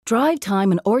Drive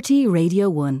Time on RTE Radio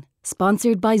 1,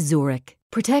 sponsored by Zurich.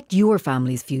 Protect your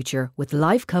family's future with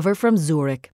life cover from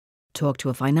Zurich. Talk to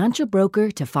a financial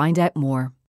broker to find out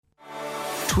more.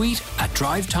 Tweet at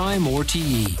Drive Time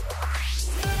RTE.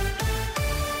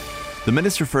 The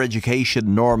Minister for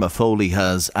Education, Norma Foley,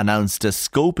 has announced a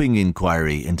scoping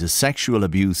inquiry into sexual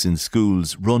abuse in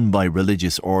schools run by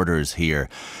religious orders here.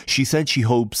 She said she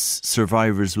hopes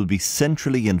survivors will be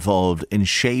centrally involved in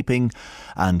shaping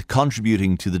and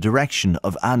contributing to the direction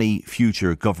of any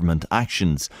future government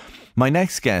actions. My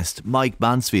next guest, Mike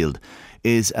Mansfield,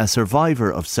 is a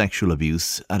survivor of sexual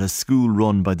abuse at a school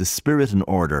run by the Spirit and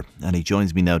Order, and he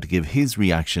joins me now to give his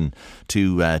reaction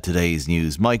to today's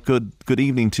news. Mike, good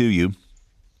evening to you.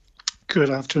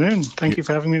 Good afternoon. Thank you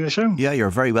for having me on the show. Yeah,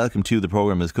 you're very welcome to the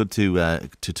programme. It's good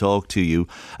to talk to you.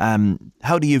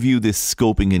 How do you view this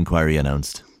scoping inquiry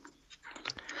announced?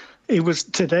 It was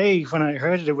today, when I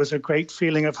heard it, it was a great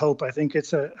feeling of hope. I think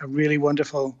it's a really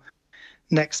wonderful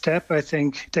next step. I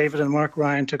think David and Mark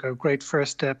Ryan took a great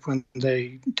first step when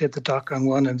they did the doc on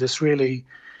one, and this really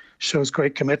shows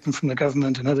great commitment from the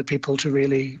government and other people to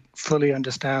really fully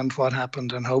understand what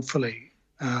happened and hopefully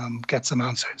get some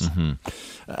answers. Mm-hmm.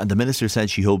 And the Minister said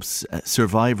she hopes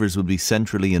survivors will be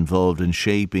centrally involved in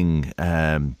shaping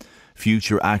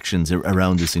future actions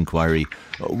around this inquiry.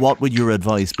 What would your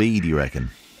advice be, do you reckon?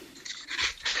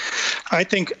 I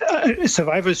think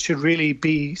survivors should really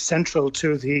be central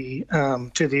to the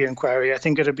inquiry. I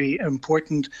think it'll be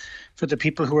important for the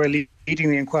people who are leading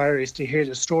the inquiries to hear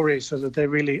the stories so that they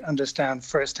really understand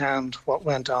firsthand what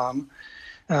went on,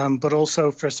 but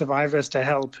also for survivors to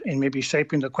help in maybe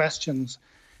shaping the questions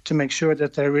to make sure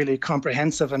that they're really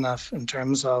comprehensive enough in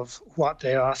terms of what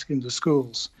they're asking the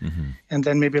schools. Mm-hmm. And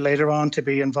then maybe later on to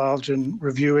be involved in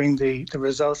reviewing the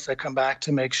results that come back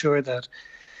to make sure that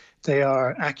they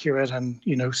are accurate and,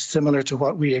 similar to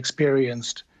what we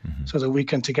experienced, mm-hmm. so that we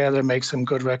can together make some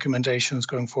good recommendations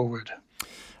going forward.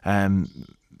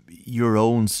 Your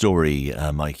own story,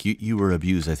 Mike, you were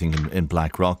abused, I think, in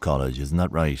Blackrock College, isn't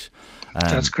that right?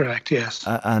 That's correct, yes.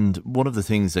 And one of the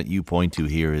things that you point to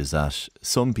here is that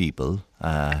some people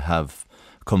have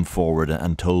come forward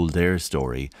and told their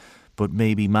story, but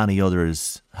maybe many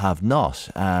others have not.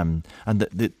 And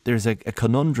there's a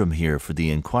conundrum here for the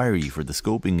inquiry, for the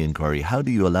scoping inquiry. How do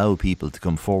you allow people to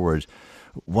come forward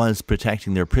whilst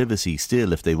protecting their privacy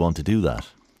still if they want to do that?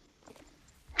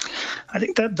 I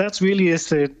think that's really is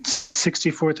the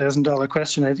 $64,000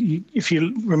 question. If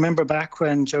you remember back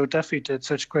when Joe Duffy did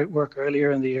such great work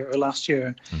earlier in the year or last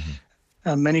year,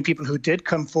 mm-hmm. Many people who did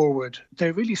come forward,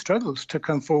 they really struggled to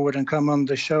come forward and come on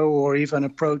the show or even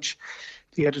approach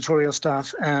the editorial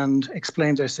staff and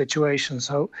explain their situation.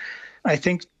 So I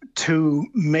think to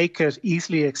make it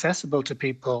easily accessible to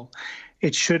people,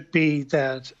 it should be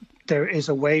that there is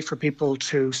a way for people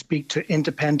to speak to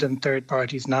independent third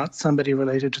parties, not somebody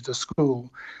related to the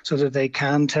school, so that they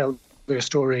can tell their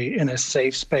story in a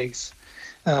safe space.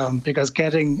 Because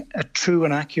getting a true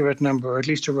and accurate number, or at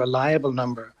least a reliable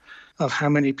number, of how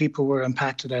many people were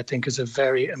impacted, I think, is a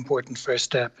very important first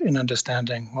step in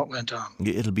understanding what went on.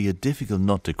 It'll be a difficult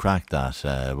nut to crack that,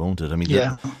 won't it? I mean,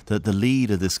 yeah. The lead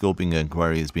of the scoping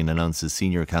inquiry has been announced as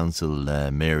Senior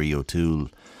Counsel Mary O'Toole,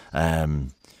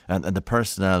 and the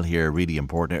personnel here are really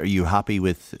important. Are you happy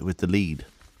with the lead?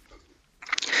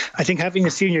 I think having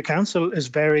a senior counsel is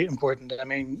very important. I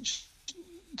mean,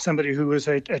 somebody who is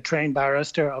a trained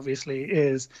barrister obviously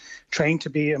is trained to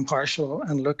be impartial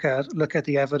and look at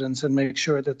the evidence and make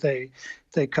sure that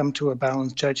they come to a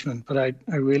balanced judgment. But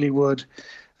I really would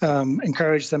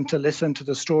encourage them to listen to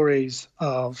the stories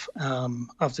of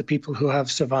the people who have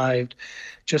survived,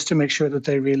 just to make sure that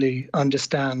they really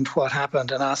understand what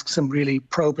happened and ask some really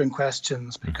probing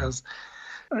questions, because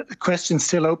the question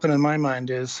still open in my mind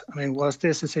is, I mean, was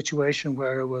this a situation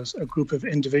where it was a group of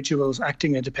individuals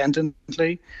acting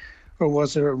independently, or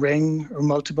was there a ring or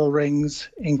multiple rings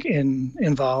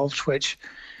involved, which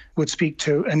would speak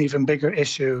to an even bigger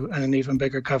issue and an even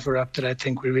bigger cover-up that I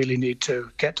think we really need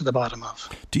to get to the bottom of.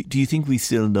 Do you think we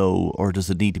still know, or does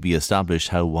it need to be established,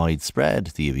 how widespread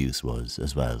the abuse was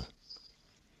as well?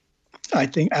 I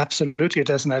think absolutely it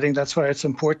does, and I think that's why it's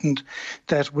important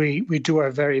that we do our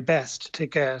very best to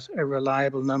get a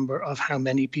reliable number of how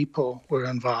many people were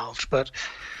involved. But,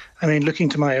 I mean, looking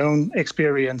to my own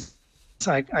experience,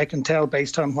 I can tell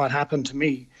based on what happened to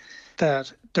me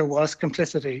that there was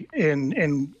complicity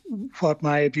in what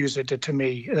my abuser did to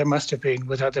me. There must have been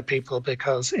with other people,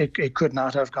 because it could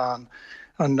not have gone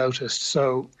unnoticed.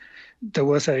 So there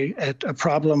was a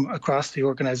problem across the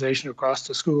organisation, across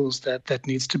the schools that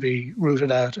needs to be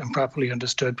rooted out and properly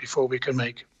understood before we can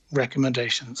make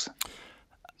recommendations.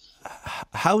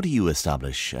 how do you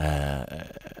establish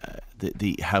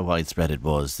how widespread it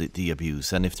was, the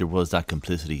abuse, and if there was that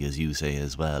complicity, as you say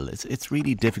as well? It's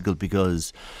really difficult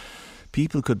because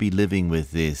people could be living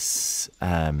with this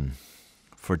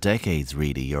for decades,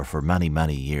 really, or for many,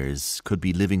 many years, could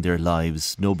be living their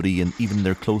lives. Nobody, and even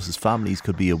their closest families,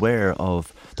 could be aware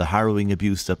of the harrowing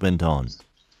abuse that went on.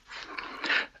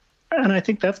 And I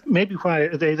think that's maybe why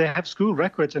they have school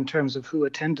records in terms of who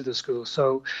attended the school.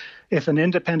 So if an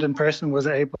independent person was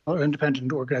able, or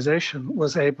independent organization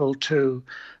was able to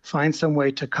find some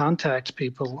way to contact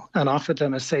people and offer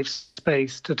them a safe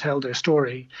space to tell their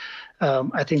story,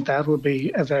 I think that would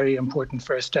be a very important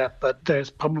first step. But there's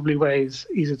probably ways,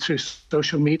 either through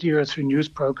social media or through news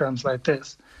programs like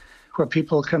this, where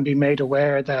people can be made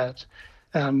aware that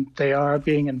they are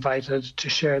being invited to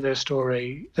share their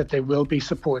story, that they will be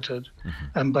supported,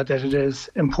 but that it is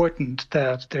important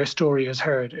that their story is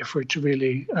heard if we're to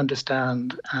really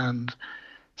understand and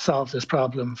solve this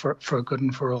problem for good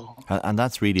and for all. And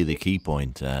that's really the key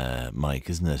point, Mike,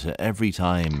 isn't it? Every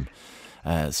time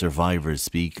survivors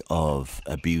speak of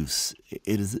abuse,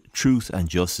 it is truth and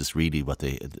justice really what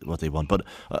they want. But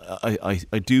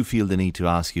I do feel the need to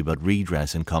ask you about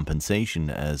redress and compensation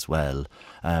as well.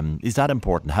 Is that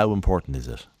important? How important is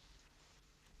it?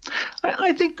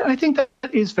 I think that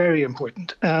is very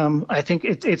important. I think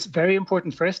it's very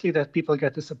important, firstly, that people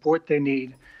get the support they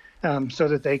need, so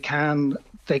that they can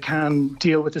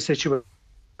deal with the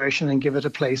situation and give it a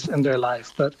place in their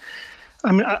life. But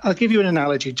I mean, I'll give you an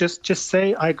analogy. Just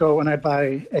say I go and I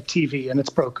buy a TV and it's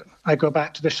broken. I go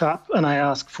back to the shop and I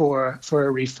ask for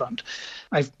a refund.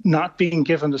 I've not been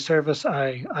given the service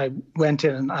I went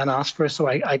in and asked for, so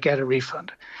I get a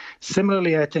refund.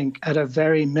 Similarly, I think at a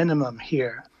very minimum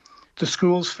here, the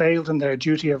schools failed in their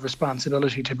duty of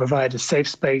responsibility to provide a safe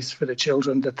space for the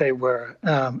children that they were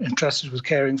entrusted with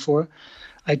caring for.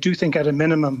 I do think at a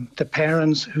minimum, the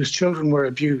parents whose children were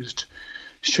abused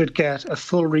should get a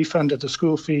full refund of the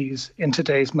school fees in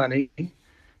today's money,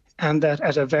 and that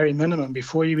at a very minimum,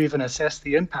 before you even assess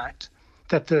the impact,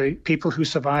 that the people who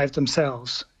survived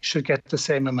themselves should get the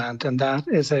same amount. And that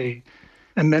is a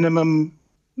minimum,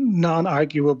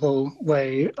 non-arguable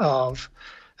way of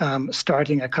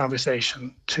starting a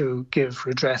conversation to give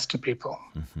redress to people.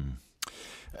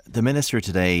 The Minister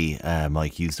today,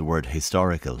 Mike, used the word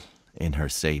historical in her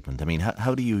statement. I mean,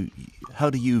 how do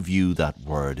you view that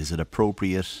word? Is it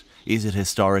appropriate? Is it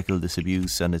historical, this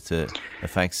abuse and its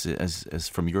effects, as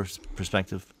from your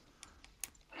perspective?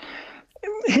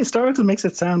 Historical makes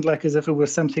it sound like as if it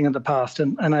was something in the past,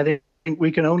 and I think we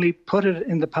can only put it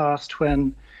in the past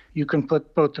when you can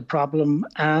put both the problem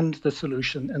and the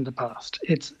solution in the past.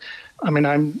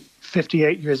 I'm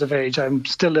 58 years of age. I'm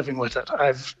still living with it.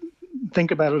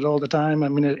 Think about it all the time. I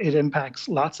mean, it impacts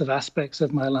lots of aspects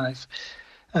of my life.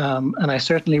 And I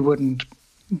certainly wouldn't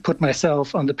put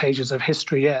myself on the pages of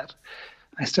history yet.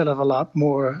 I still have a lot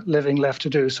more living left to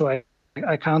do. So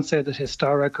I can't say that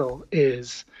historical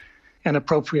is an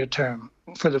appropriate term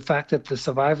for the fact that the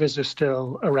survivors are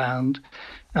still around.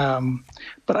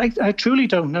 But I truly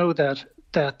don't know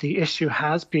that the issue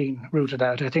has been rooted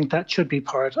out. I think that should be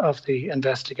part of the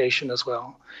investigation as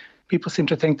well. People seem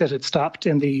to think that it stopped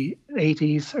in the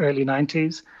 80s, early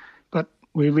 90s, but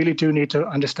we really do need to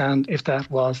understand if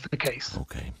that was the case.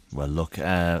 Okay. Well, look,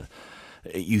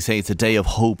 you say it's a day of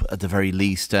hope at the very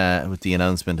least with the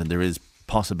announcement, and there is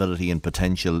possibility and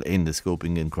potential in the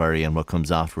scoping inquiry and what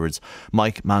comes afterwards.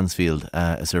 Mike Mansfield,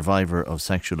 a survivor of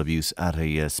sexual abuse at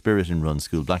a Spiriton-run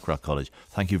school, Blackrock College,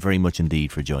 thank you very much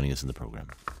indeed for joining us in the programme.